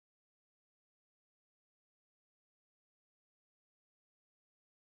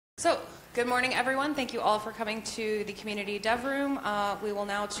So, good morning, everyone. Thank you all for coming to the Community Dev Room. We will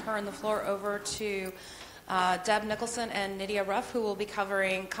now turn the floor over to Deb Nicholson and Nithya Ruff, who will be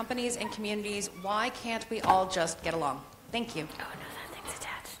covering companies and communities. Why can't we all just get along? Thank you. Oh, no, that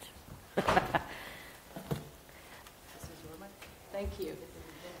thing's attached. Thank you.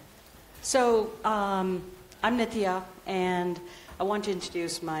 So, I'm Nithya, and I want to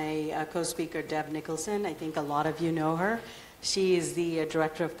introduce my co-speaker, Deb Nicholson. I think a lot of you know her. She is the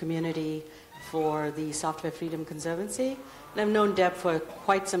Director of Community for the Software Freedom Conservancy. And I've known Deb for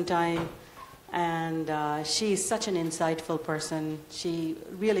quite some time, and she's such an insightful person. She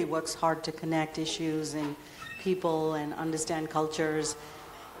really works hard to connect issues and people and understand cultures.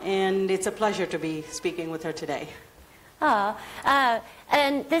 And it's a pleasure to be speaking with her today. Oh,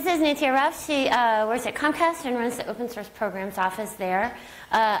 and this is Nithya Ruff. She works at Comcast and runs the open source programs office there.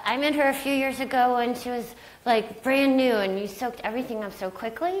 I met her a few years ago when she was like brand new, and you soaked everything up so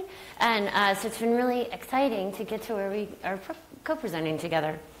quickly. And so it's been really exciting to get to where we are co-presenting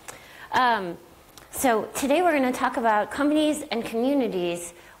together. So today we're going to talk about companies and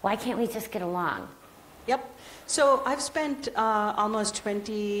communities. Why can't we just get along? Yep. So I've spent almost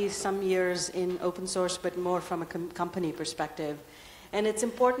 20-some years in open source, but more from a company perspective. And it's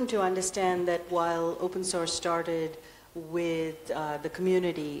important to understand that while open source started with the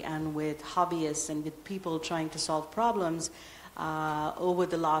community and with hobbyists and with people trying to solve problems, over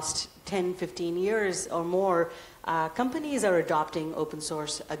the last 10, 15 years or more, companies are adopting open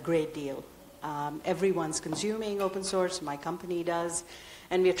source a great deal. Everyone's consuming open source, my company does.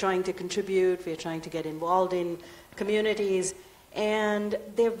 And we're trying to contribute, we're trying to get involved in communities, and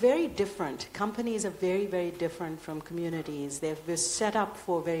they're very different. Companies are very, very different from communities. They're set up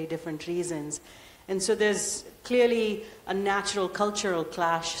for very different reasons. And so there's clearly a natural cultural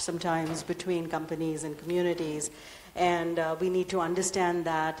clash sometimes between companies and communities, and we need to understand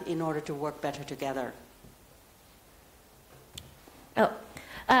that in order to work better together.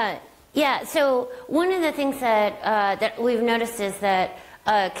 Yeah, so one of the things that we've noticed is that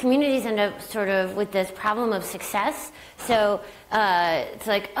communities end up sort of with this problem of success. So it's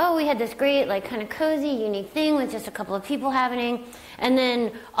like, oh, we had this great, like, kind of cozy, unique thing with just a couple of people happening, and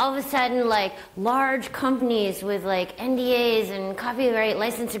then all of a sudden, like, large companies with like NDAs and copyright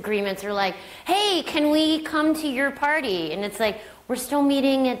license agreements are like, hey, can we come to your party? And it's like, we're still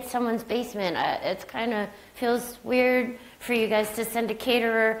meeting at someone's basement. It's kind of feels weird for you guys to send a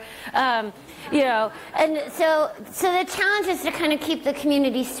caterer, you know. And so the challenge is to kind of keep the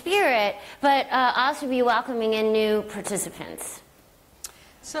community spirit, but also be welcoming in new participants.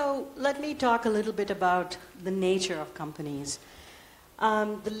 So let me talk a little bit about the nature of companies.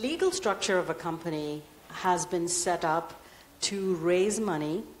 The legal structure of a company has been set up to raise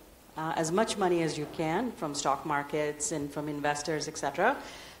money, as much money as you can from stock markets and from investors, etc.,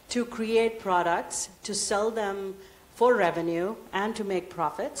 to create products, to sell them for revenue and to make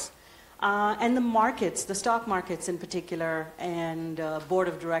profits. And the markets, the stock markets in particular, and board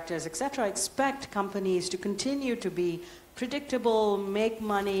of directors, etc., expect companies to continue to be predictable, make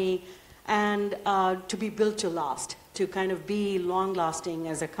money, and to be built to last, to kind of be long-lasting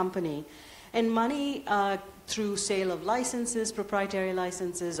as a company. And money through sale of licenses, proprietary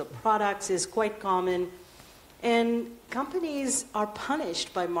licenses, or products is quite common. And companies are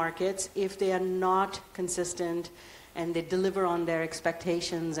punished by markets if they are not consistent and they deliver on their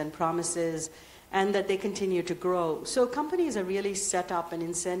expectations and promises, and that they continue to grow. So companies are really set up and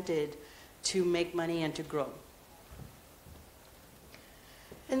incented to make money and to grow.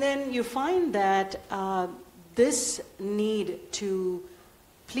 And then you find that this need to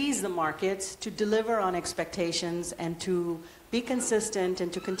please the markets, to deliver on expectations, and to be consistent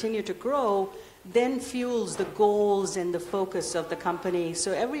and to continue to grow then fuels the goals and the focus of the company.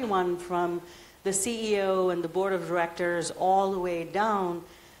 So everyone from the CEO and the board of directors all the way down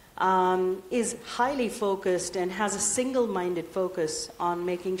is highly focused and has a single-minded focus on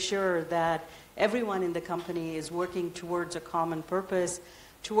making sure that everyone in the company is working towards a common purpose,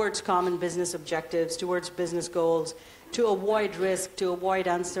 towards common business objectives, towards business goals, to avoid risk, to avoid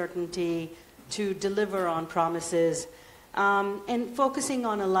uncertainty, to deliver on promises, and focusing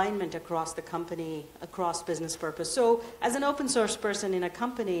on alignment across the company, across business purpose. So as an open source person in a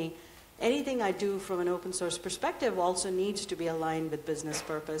company, anything I do from an open source perspective also needs to be aligned with business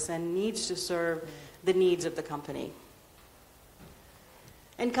purpose and needs to serve the needs of the company.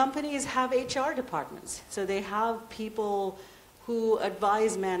 And companies have HR departments. So they have people who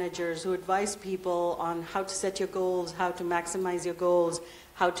advise managers, who advise people on how to set your goals, how to maximize your goals,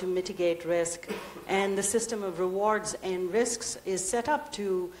 how to mitigate risk. And the system of rewards and risks is set up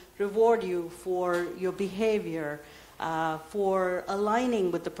to reward you for your behavior, for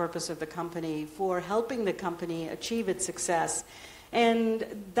aligning with the purpose of the company, for helping the company achieve its success. And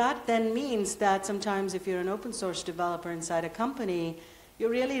that then means that sometimes if you're an open source developer inside a company, you're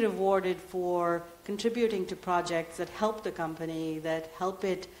really rewarded for contributing to projects that help the company, that help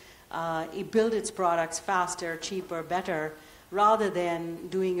it build its products faster, cheaper, better, rather than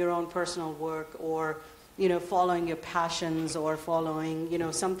doing your own personal work or following your passions or following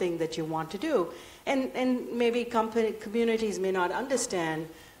something that you want to do. And maybe communities may not understand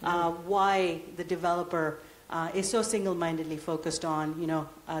why the developer is so single-mindedly focused on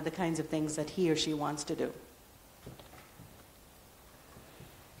the kinds of things that he or she wants to do.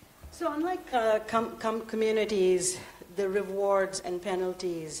 So unlike communities, the rewards and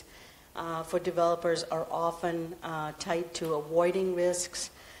penalties for developers are often tied to avoiding risks,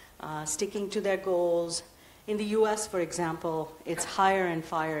 sticking to their goals. In the US, for example, it's hire and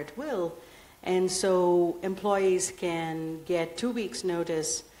fire at will. And so employees can get 2 weeks'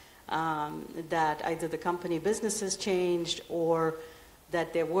 notice that either the company business has changed or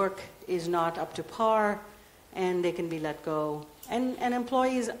that their work is not up to par, and they can be let go. And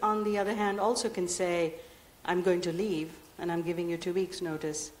employees, on the other hand, also can say, I'm going to leave, and I'm giving you 2 weeks'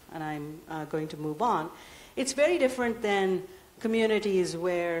 notice, and I'm going to move on. It's very different than communities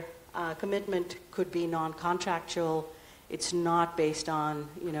where commitment could be non-contractual. It's not based on,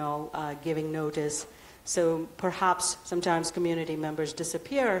 giving notice. So perhaps sometimes community members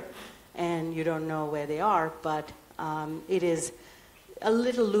disappear and you don't know where they are, but it is a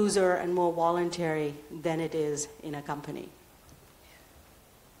little looser and more voluntary than it is in a company.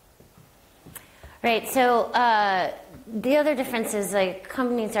 Right, so the other difference is like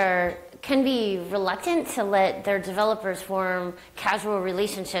companies can be reluctant to let their developers form casual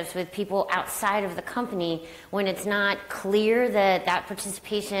relationships with people outside of the company when it's not clear that that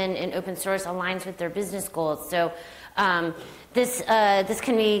participation in open source aligns with their business goals. So this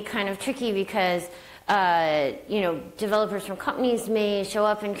can be kind of tricky because developers from companies may show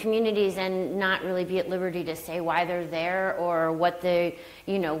up in communities and not really be at liberty to say why they're there or what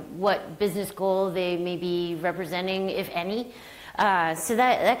what business goal they may be representing, if any. So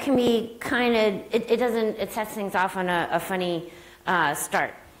that can be kind of, it sets things off on a funny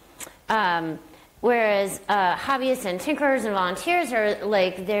start. Whereas hobbyists and tinkerers and volunteers are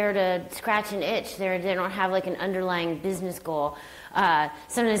like there to scratch an itch. They don't have like an underlying business goal.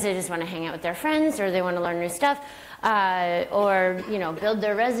 Sometimes they just want to hang out with their friends, or they want to learn new stuff, or build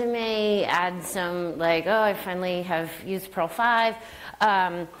their resume, add some like, oh, I finally have used Perl 5.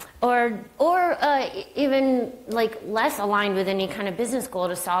 Or even like less aligned with any kind of business goal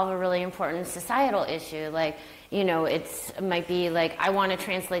to solve a really important societal issue. Like, it might be like, I want to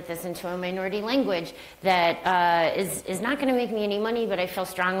translate this into a minority language that is not going to make me any money, but I feel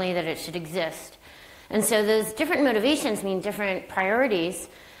strongly that it should exist. And so those different motivations mean different priorities.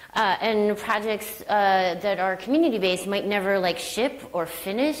 And projects that are community-based might never like ship or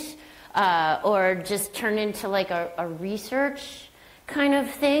finish or just turn into like a research kind of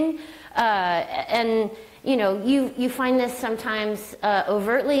thing, and you find this sometimes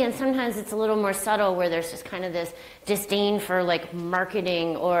overtly, and sometimes it's a little more subtle, where there's just kind of this disdain for like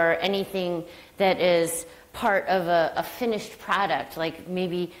marketing or anything that is part of a finished product, like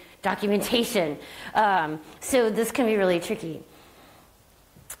maybe documentation. So this can be really tricky.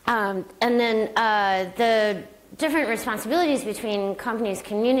 And then the different responsibilities between companies,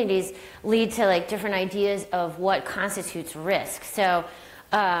 communities lead to like different ideas of what constitutes risk. So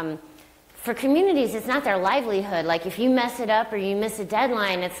for communities, it's not their livelihood. Like if you mess it up or you miss a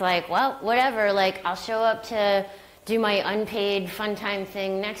deadline, it's like, well, whatever, like I'll show up to do my unpaid fun time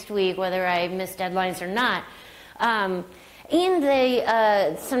thing next week, whether I miss deadlines or not. And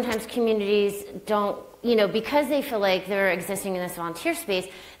they, sometimes communities don't, because they feel like they're existing in this volunteer space,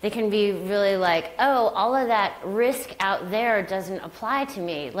 they can be really like, oh, all of that risk out there doesn't apply to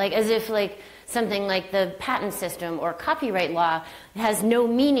me. Like as if like something like the patent system or copyright law has no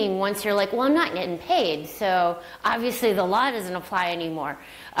meaning once you're like, well, I'm not getting paid, so obviously the law doesn't apply anymore,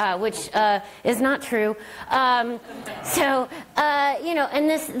 which is not true. And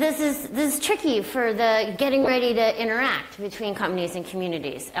this is tricky for the getting ready to interact between companies and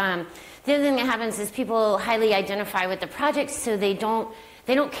communities. The other thing that happens is people highly identify with the project, so they don't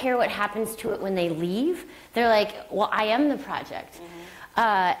care what happens to it when they leave. They're like, well, I am the project. Mm-hmm.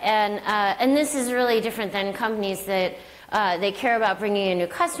 And this is really different than companies that they care about bringing in new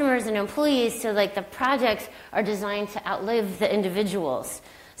customers and employees, so like the projects are designed to outlive the individuals.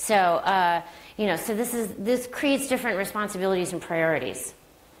 So, so this creates different responsibilities and priorities.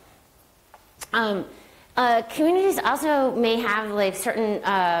 Communities also may have like certain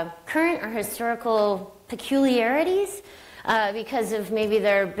current or historical peculiarities because of maybe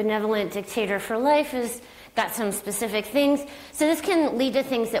their benevolent dictator for life has got some specific things. So this can lead to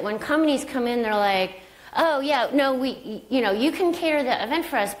things that when companies come in, they're like, oh yeah, no, you can cater the event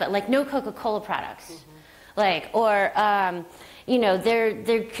for us, but like no Coca-Cola products. Like, or,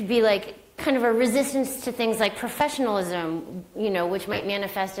 there could be like kind of a resistance to things like professionalism, which might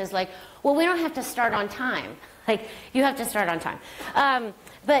manifest as like, well, we don't have to start on time. Like, you have to start on time.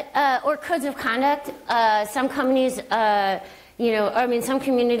 Or codes of conduct. Some companies, some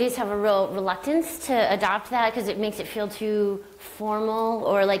communities have a real reluctance to adopt that because it makes it feel too formal,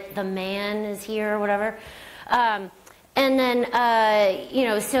 or like the man is here or whatever. So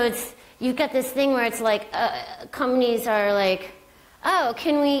you've got this thing where it's like companies are like, oh,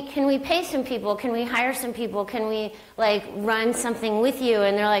 can we pay some people? Can we hire some people? Can we like run something with you?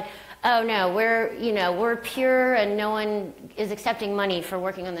 And they're like, oh no, we're pure and no one is accepting money for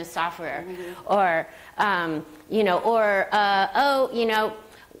working on this software. Or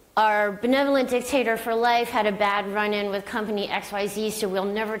our benevolent dictator for life had a bad run-in with company XYZ, so we'll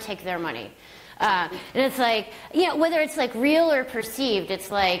never take their money. And it's like, whether it's like real or perceived, it's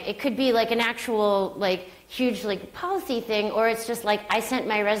like, it could be like an actual like huge like policy thing, or it's just like, I sent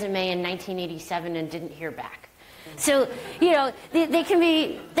my resume in 1987 and didn't hear back. So, they can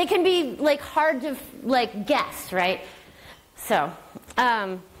be like hard to like guess, right? So,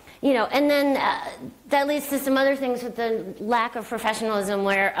 and then that leads to some other things with the lack of professionalism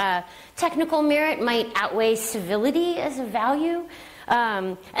where technical merit might outweigh civility as a value.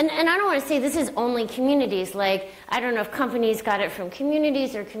 And I don't want to say this is only communities. Like, I don't know if companies got it from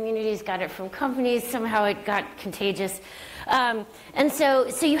communities or communities got it from companies. Somehow it got contagious. And so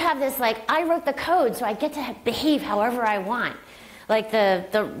you have this, like, I wrote the code, so I get to behave however I want. Like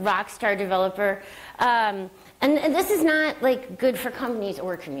the rock star developer. And this is not, like, good for companies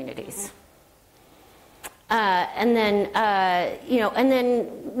or communities. And then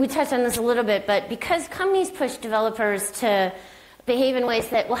we touched on this a little bit, but because companies push developers to behave in ways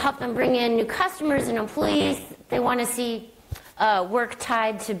that will help them bring in new customers and employees, they want to see work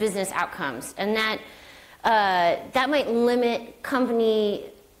tied to business outcomes. And that might limit company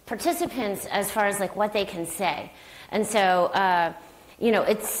participants as far as like what they can say. And so, I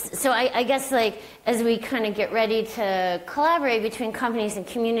guess like as we kind of get ready to collaborate between companies and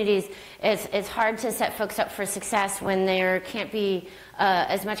communities, it's hard to set folks up for success when there can't be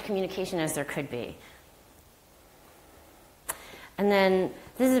as much communication as there could be. And then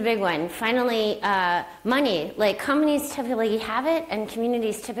this is a big one. Finally, money. Like, companies typically have it and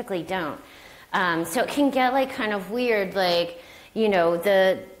communities typically don't. So it can get like kind of weird, like,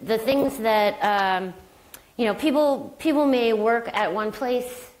 the things that, people may work at one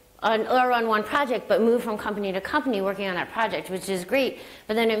place on one project, but move from company to company working on that project, which is great,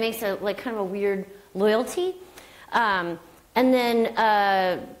 but then it makes a like kind of a weird loyalty. And then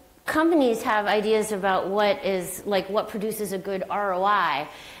companies have ideas about what produces a good ROI.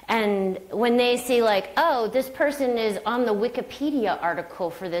 And when they say like, oh, this person is on the Wikipedia article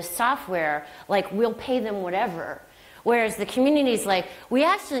for this software, like, we'll pay them whatever. Whereas the community's like, we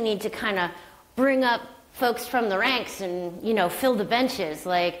actually need to kind of bring up folks from the ranks and, fill the benches.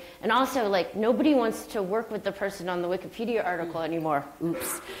 Like, and also, like, nobody wants to work with the person on the Wikipedia article anymore.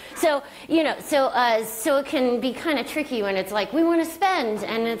 Oops. So, so it can be kind of tricky when it's like, we want to spend,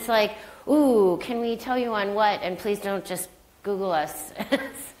 and it's like, ooh, can we tell you on what? And please don't just Google us.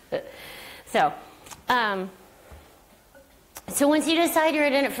 So once you decide you're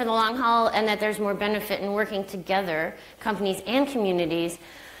in it for the long haul and that there's more benefit in working together, companies and communities,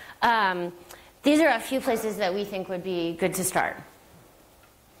 these are a few places that we think would be good to start.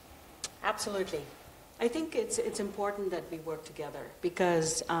 Absolutely. I think it's important that we work together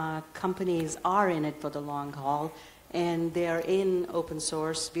because companies are in it for the long haul and they are in open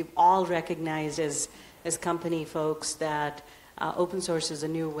source. We've all recognized as company folks that open source is a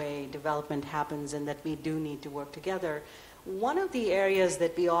new way development happens and that we do need to work together. One of the areas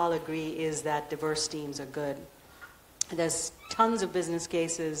that we all agree is that diverse teams are good. There's tons of business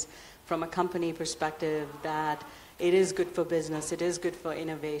cases from a company perspective that it is good for business, it is good for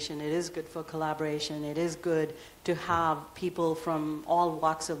innovation, it is good for collaboration, it is good to have people from all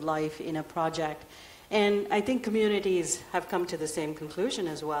walks of life in a project. And I think communities have come to the same conclusion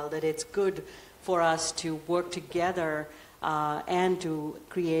as well, that it's good for us to work together and to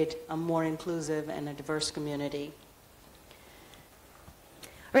create a more inclusive and a diverse community.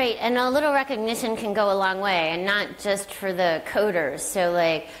 Right, and a little recognition can go a long way, and not just for the coders. So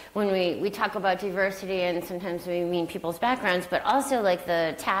like when we talk about diversity, and sometimes we mean people's backgrounds, but also like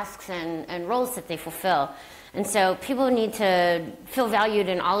the tasks and roles that they fulfill. And so people need to feel valued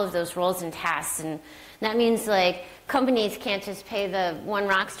in all of those roles and tasks. And that means like companies can't just pay the one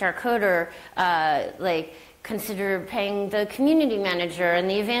rockstar coder, like consider paying the community manager and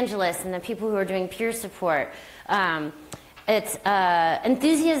the evangelist and the people who are doing peer support.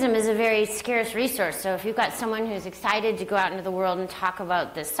 Enthusiasm is a very scarce resource. So if you've got someone who's excited to go out into the world and talk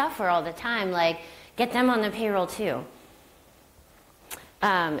about this software all the time, like get them on the payroll too.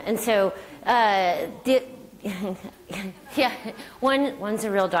 Yeah, one's a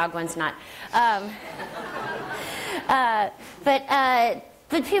real dog, one's not.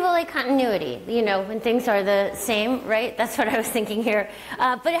 But people like continuity, you know, when things are the same, right? That's what I was thinking here.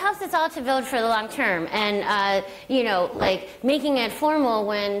 But it helps us all to build for the long term. And, you know, like making it formal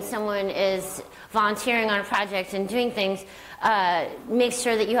when someone is volunteering on a project and doing things makes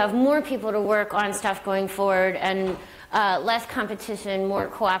sure that you have more people to work on stuff going forward and less competition, more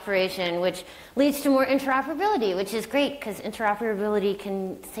cooperation, which leads to more interoperability, which is great because interoperability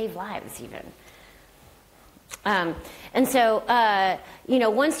can save lives even. You know,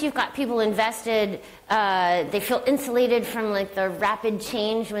 once you've got people invested, they feel insulated from like the rapid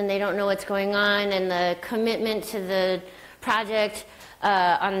change when they don't know what's going on, and the commitment to the project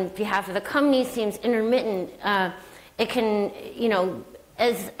on behalf of the company seems intermittent. It can, you know,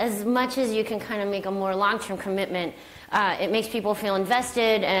 as much as you can kind of make a more long-term commitment, it makes people feel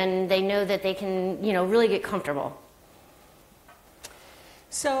invested and they know that they can, you know, really get comfortable.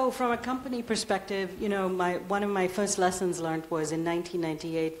 So from a company perspective, you know, one of my first lessons learned was in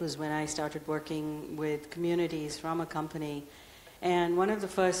 1998 was when I started working with communities from a company. And one of the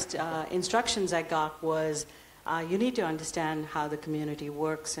first instructions I got was you need to understand how the community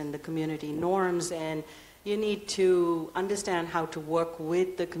works and the community norms, and you need to understand how to work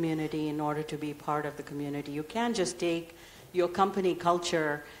with the community in order to be part of the community. You can't just take your company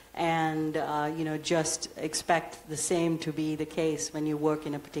culture and you know, just expect the same to be the case when you work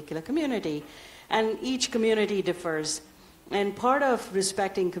in a particular community. And each community differs. And part of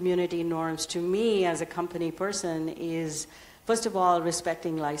respecting community norms to me as a company person is, first of all,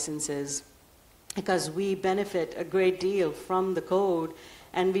 respecting licenses, because we benefit a great deal from the code,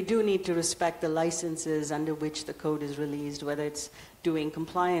 and we do need to respect the licenses under which the code is released, whether it's doing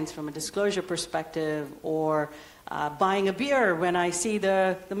compliance from a disclosure perspective or buying a beer when I see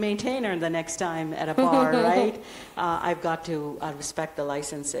the maintainer the next time at a bar, right? I've got to respect the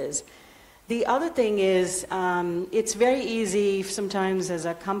licenses. The other thing is it's very easy sometimes as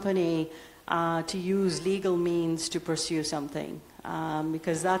a company to use legal means to pursue something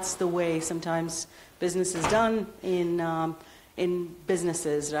because that's the way sometimes business is done in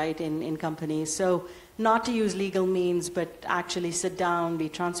businesses, right, in companies. So not to use legal means, but actually sit down, be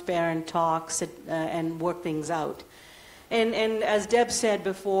transparent, talk, and work things out. And as Deb said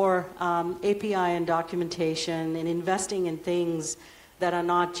before, API and documentation and investing in things that are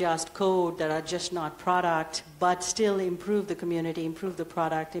not just code, that are just not product, but still improve the community, improve the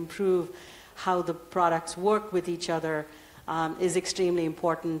product, improve how the products work with each other is extremely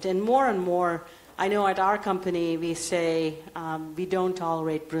important. And more, I know at our company we say we don't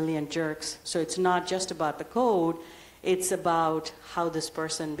tolerate brilliant jerks. So it's not just about the code, it's about how this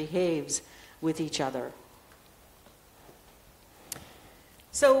person behaves with each other.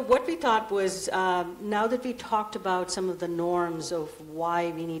 So what we thought was, now that we talked about some of the norms of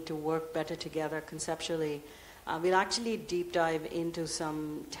why we need to work better together conceptually, we'll actually deep dive into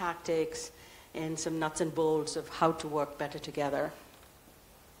some tactics and some nuts and bolts of how to work better together.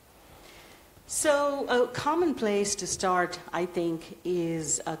 So a common place to start, I think,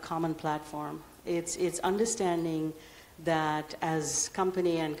 is a common platform. It's understanding that as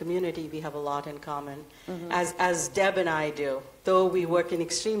company and community, we have a lot in common, as Deb and I do. Though we work in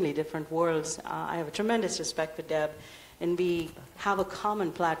extremely different worlds, I have a tremendous respect for Deb, and we have a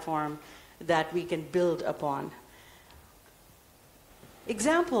common platform that we can build upon.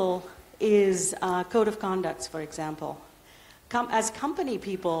 Example is code of conducts, for example. As company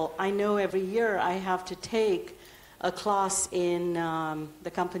people, I know every year I have to take a class in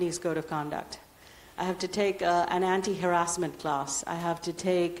the company's code of conduct. I have to take an anti-harassment class. I have to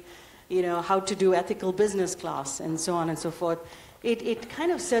take, you know, how to do ethical business class, and so on and so forth. It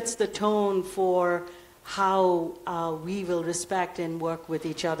kind of sets the tone for how we will respect and work with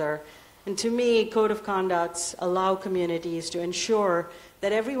each other. And to me, code of conducts allow communities to ensure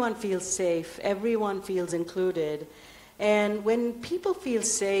that everyone feels safe, everyone feels included. And when people feel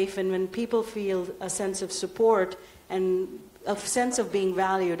safe and when people feel a sense of support and a sense of being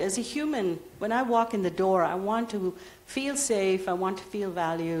valued, as a human, when I walk in the door, I want to feel safe, I want to feel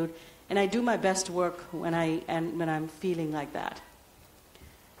valued, and I do my best work when I'm feeling like that.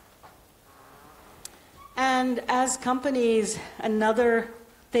 And as companies, another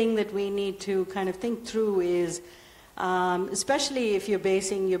thing that we need to kind of think through is, especially if you're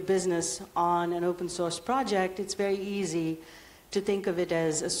basing your business on an open source project, it's very easy to think of it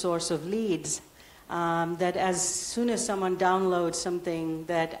as a source of leads. That as soon as someone downloads something,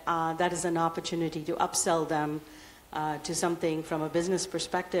 that is an opportunity to upsell them to something from a business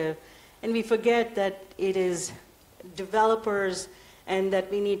perspective. And we forget that it is developers and that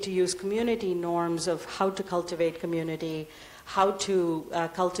we need to use community norms of how to cultivate community, how to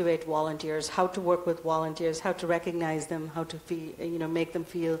cultivate volunteers, how to work with volunteers, how to recognize them, how to make them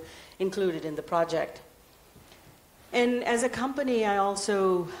feel included in the project. And as a company, I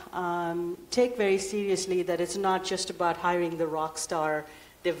also take very seriously that it's not just about hiring the rock star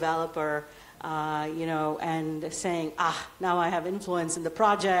developer, and saying, now I have influence in the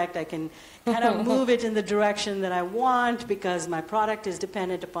project, I can kind of move it in the direction that I want because my product is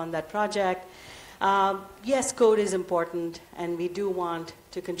dependent upon that project. Yes, code is important, and we do want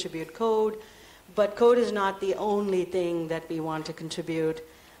to contribute code, but code is not the only thing that we want to contribute.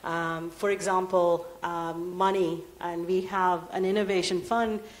 For example, money, and we have an innovation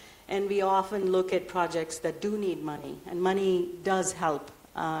fund, and we often look at projects that do need money, and money does help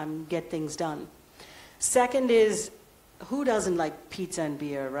get things done. Second is, who doesn't like pizza and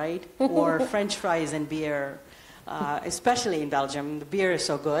beer, right? Or French fries and beer, especially in Belgium. The beer is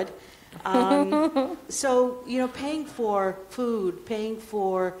so good. So, paying for food, paying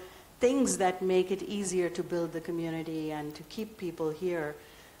for things that make it easier to build the community and to keep people here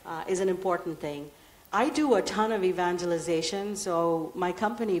is an important thing. I do a ton of evangelization, so my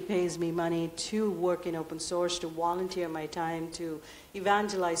company pays me money to work in open source, to volunteer my time, to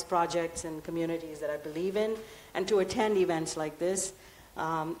evangelize projects and communities that I believe in, and to attend events like this,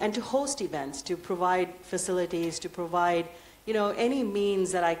 and to host events, to provide facilities, to provide any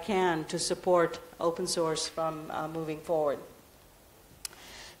means that I can to support open source from moving forward.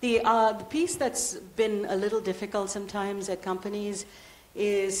 The piece that's been a little difficult sometimes at companies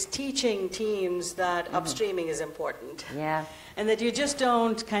is teaching teams that upstreaming is important. Yeah. And that you just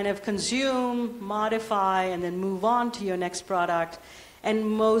don't kind of consume, modify, and then move on to your next product. And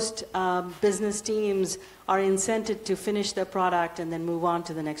most business teams are incented to finish their product and then move on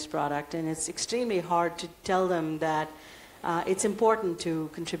to the next product. And it's extremely hard to tell them that it's important to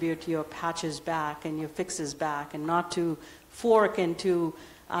contribute your patches back and your fixes back, and not to fork and to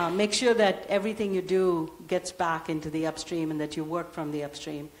make sure that everything you do gets back into the upstream and that you work from the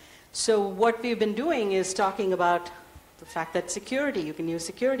upstream. So what we've been doing is talking about the fact that you can use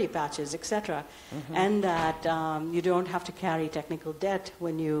security patches, etc., and that you don't have to carry technical debt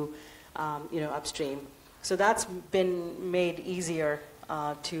when you, upstream. So that's been made easier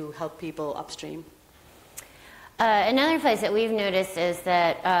to help people upstream. Another place that we've noticed is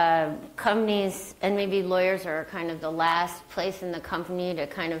that companies and maybe lawyers are kind of the last place in the company to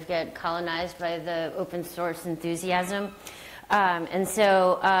kind of get colonized by the open source enthusiasm. And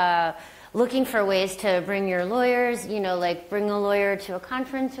so looking for ways to bring your lawyers, like bring a lawyer to a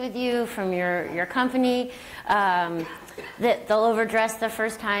conference with you from your company. That they'll overdress the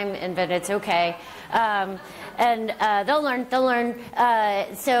first time, but it's okay. And they'll learn.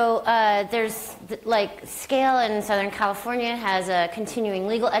 So there's like Scale in Southern California has a continuing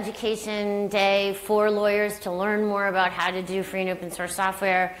legal education day for lawyers to learn more about how to do free and open source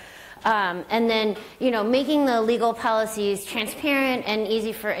software. And then, making the legal policies transparent and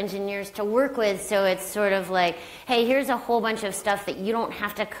easy for engineers to work with. So it's sort of like, hey, here's a whole bunch of stuff that you don't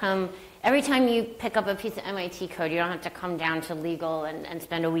have to come. Every time you pick up a piece of MIT code, you don't have to come down to legal and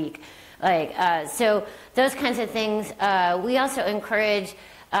spend a week. So those kinds of things. We also encourage,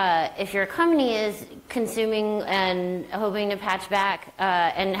 if your company is consuming and hoping to patch back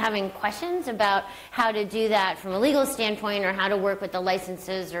and having questions about how to do that from a legal standpoint, or how to work with the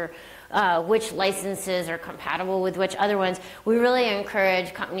licenses, or which licenses are compatible with which other ones, we really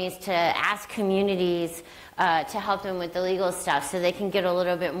encourage companies to ask communities to help them with the legal stuff, so they can get a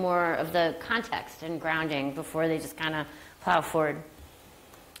little bit more of the context and grounding before they just kind of plow forward.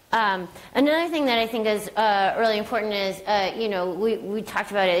 Another thing that I think is really important is, we talked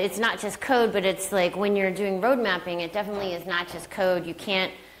about it. It's not just code, but it's like when you're doing road mapping, it definitely is not just code. You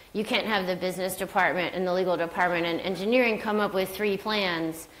can't have the business department and the legal department and engineering come up with 3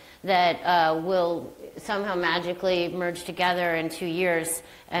 plans that will somehow magically merge together in 2 years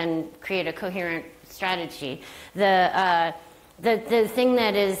and create a coherent strategy. The thing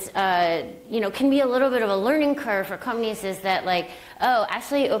that is, can be a little bit of a learning curve for companies is that,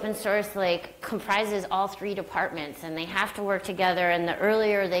 actually open source, comprises all 3 departments, and they have to work together, and the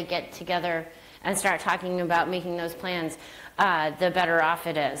earlier they get together and start talking about making those plans, the better off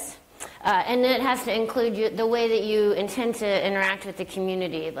it is. And it has to include the way that you intend to interact with the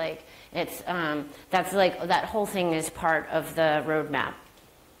community. Like it's that's like that whole thing is part of the roadmap.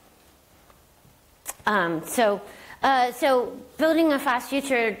 So building a fast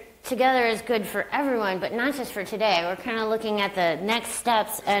future together is good for everyone, but not just for today. We're kind of looking at the next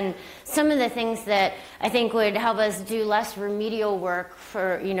steps and some of the things that I think would help us do less remedial work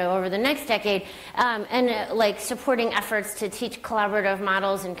for, over the next decade, like supporting efforts to teach collaborative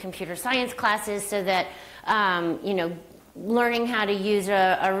models in computer science classes so that, learning how to use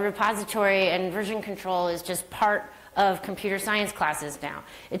a repository and version control is just part of computer science classes now,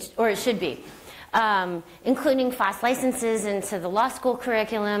 or it should be. Including FOSS licenses into the law school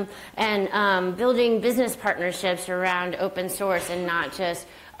curriculum, and building business partnerships around open source and not just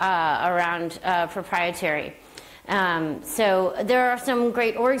around proprietary. So there are some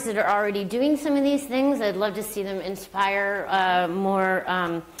great orgs that are already doing some of these things. I'd love to see them inspire more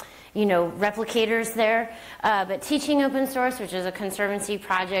replicators there. But Teaching Open Source, which is a conservancy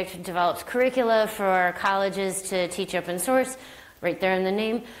project, develops curricula for colleges to teach open source. Right there in the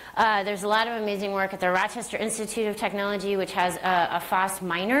name. There's a lot of amazing work at the Rochester Institute of Technology, which has a FOSS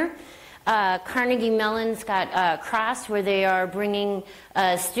minor. Carnegie Mellon's got CROSS, where they are bringing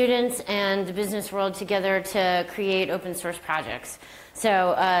students and the business world together to create open source projects.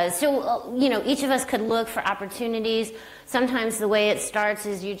 So each of us could look for opportunities. Sometimes the way it starts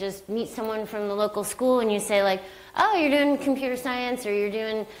is you just meet someone from the local school and you say like, oh, you're doing computer science, or you're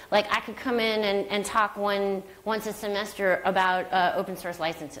doing, like, I could come in and talk once a semester about open source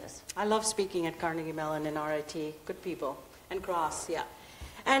licenses. I love speaking at Carnegie Mellon and RIT. Good people. And CROSS, yeah.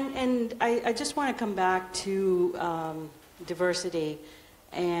 And I just want to come back to diversity.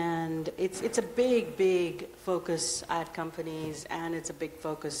 And it's a big, big focus at companies, and it's a big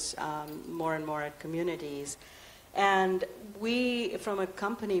focus more and more at communities. And we, from a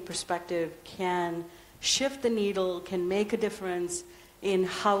company perspective, can shift the needle, can make a difference in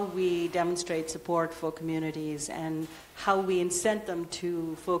how we demonstrate support for communities and how we incent them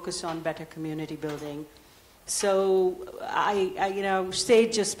to focus on better community building. So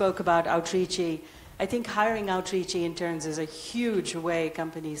Sage just spoke about outreachy. I think hiring outreachy interns is a huge way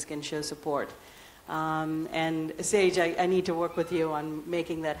companies can show support. And Sage, I need to work with you on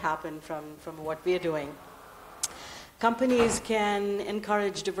making that happen from what we're doing. Companies can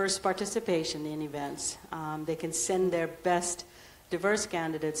encourage diverse participation in events. They can send their best diverse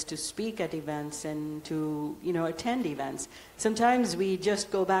candidates to speak at events and to attend events. Sometimes we just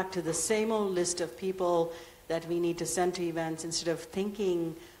go back to the same old list of people that we need to send to events instead of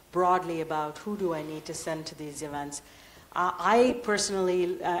thinking broadly about who do I need to send to these events. I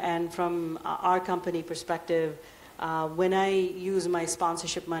personally, and from our company perspective, when I use my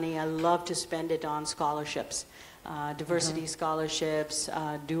sponsorship money, I love to spend it on scholarships. Diversity scholarships,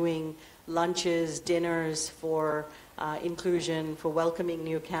 doing lunches, dinners for inclusion, for welcoming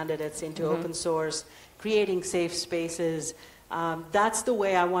new candidates into open source, creating safe spaces. That's the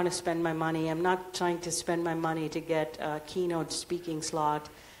way I want to spend my money. I'm not trying to spend my money to get a keynote speaking slot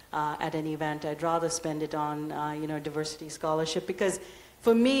at an event. I'd rather spend it on diversity scholarship, because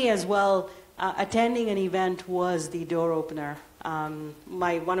for me as well, attending an event was the door opener. One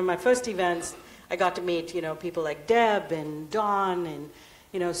of my first events, I got to meet, people like Deb and Dawn and,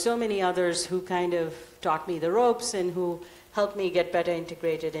 so many others who kind of taught me the ropes and who helped me get better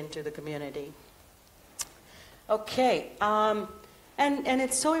integrated into the community. Okay, and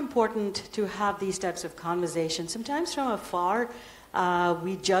it's so important to have these types of conversations. Sometimes from afar,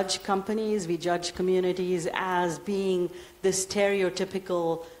 we judge companies, we judge communities as being this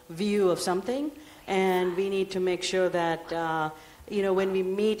stereotypical view of something, and we need to make sure that when we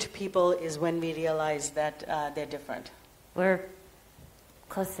meet people is when we realize that they're different. We're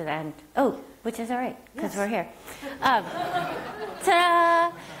close to the end. Oh, which is all right, because we're here.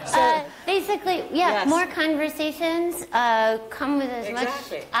 Ta-da! Basically, yes. More conversations. Come with as much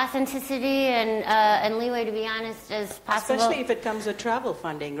authenticity and leeway to be honest as possible. Especially if it comes with travel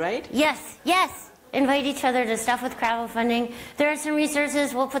funding, right? Yes. Invite each other to stuff with travel funding. There are some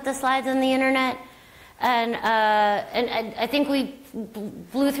resources. We'll put the slides on the internet. And I think we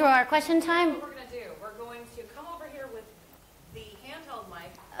blew through our question time. What we're going to do, we're going to come over here with the handheld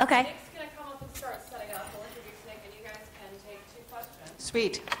mic. Okay. Nick's going to come up and start setting up. We'll introduce Nick, and you guys can take 2 questions.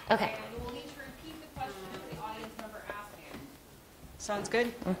 Sweet. Okay. And you will need to repeat the question of the audience member asking it. Sounds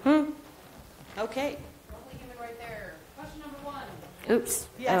good. Okay. Lovely human right there. Question number 1. Oops.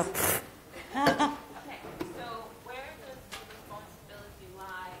 Yes. Oh. Okay, so where does the responsibility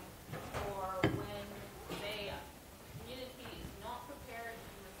lie for when the community is not prepared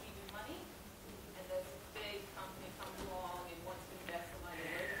to receive money, and there's a big company comes along and wants to invest the money?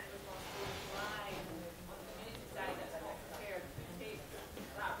 Where does the responsibility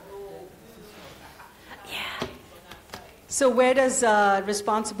So where does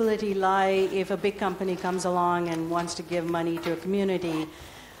responsibility lie if a big company comes along and wants to give money to a community?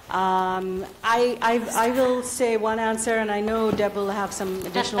 I will say one answer, and I know Deb will have some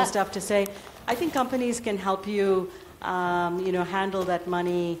additional stuff to say. I think companies can help you, handle that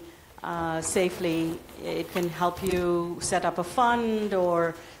money safely. It can help you set up a fund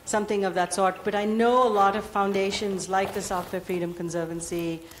or something of that sort. But I know a lot of foundations like the Software Freedom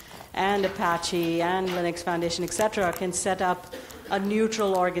Conservancy and Apache and Linux Foundation, etc., can set up a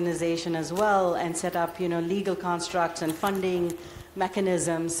neutral organization as well and set up, legal constructs and funding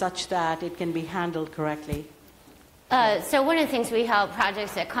mechanisms such that it can be handled correctly. So one of the things we help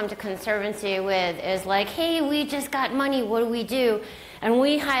projects that come to Conservancy with is like, hey, we just got money, what do we do? And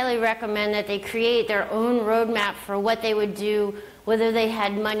we highly recommend that they create their own roadmap for what they would do, whether they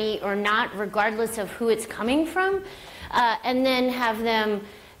had money or not, regardless of who it's coming from, and then have them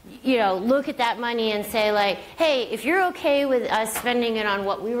look at that money and say like, hey, if you're okay with us spending it on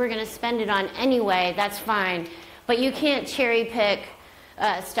what we were going to spend it on anyway, that's fine. But you can't cherry pick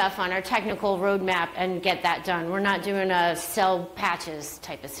stuff on our technical roadmap and get that done. We're not doing a sell patches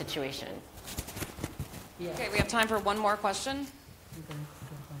type of situation. Yeah. Okay, we have time for one more question.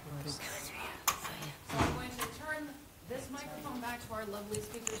 So I'm going to turn this microphone back to our lovely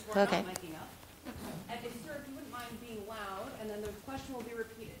speakers who are not miking up. And if, sir, if you wouldn't mind being loud, and then the question will be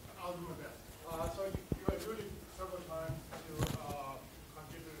repeated. I'll do my best. So you alluded several times to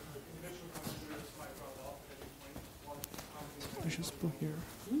contributors, individual contributors like Ruff at any point. I just put here.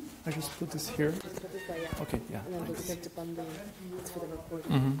 I just put this here. Okay, yeah.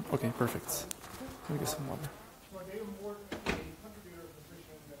 Okay, perfect. Let me get some water. So are they more a contributor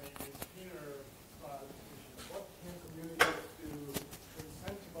position than a maintainer position? What can communities do to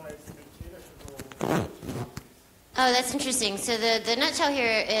incentivize maintainership role? Oh, that's interesting. So the nutshell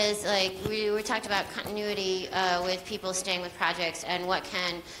here is like we talked about continuity with people staying with projects and what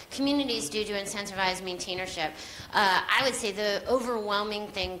can communities do to incentivize maintainership. I would say the overwhelming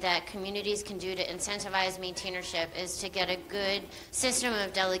thing that communities can do to incentivize maintainership is to get a good system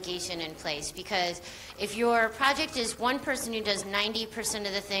of delegation in place, because if your project is one person who does 90%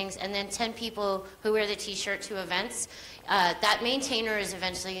 of the things and then 10 people who wear the t-shirt to events, that maintainer is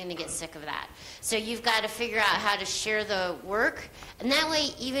eventually going to get sick of that. So you've got to figure out how to share the work, and that way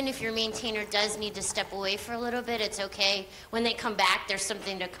even if your maintainer does need to step away for a little bit, it's okay. When they come back, there's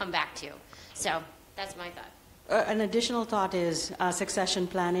something to come back to. So that's my thought. An additional thought is succession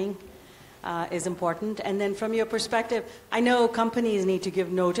planning is important. And then from your perspective, I know companies need to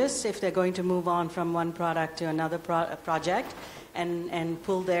give notice if they're going to move on from one product to another project and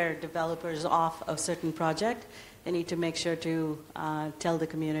pull their developers off a certain project. They need to make sure to tell the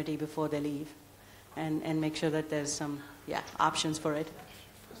community before they leave and make sure that there's some options for it.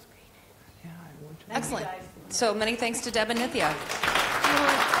 Excellent. So many thanks to Deb and Nithya.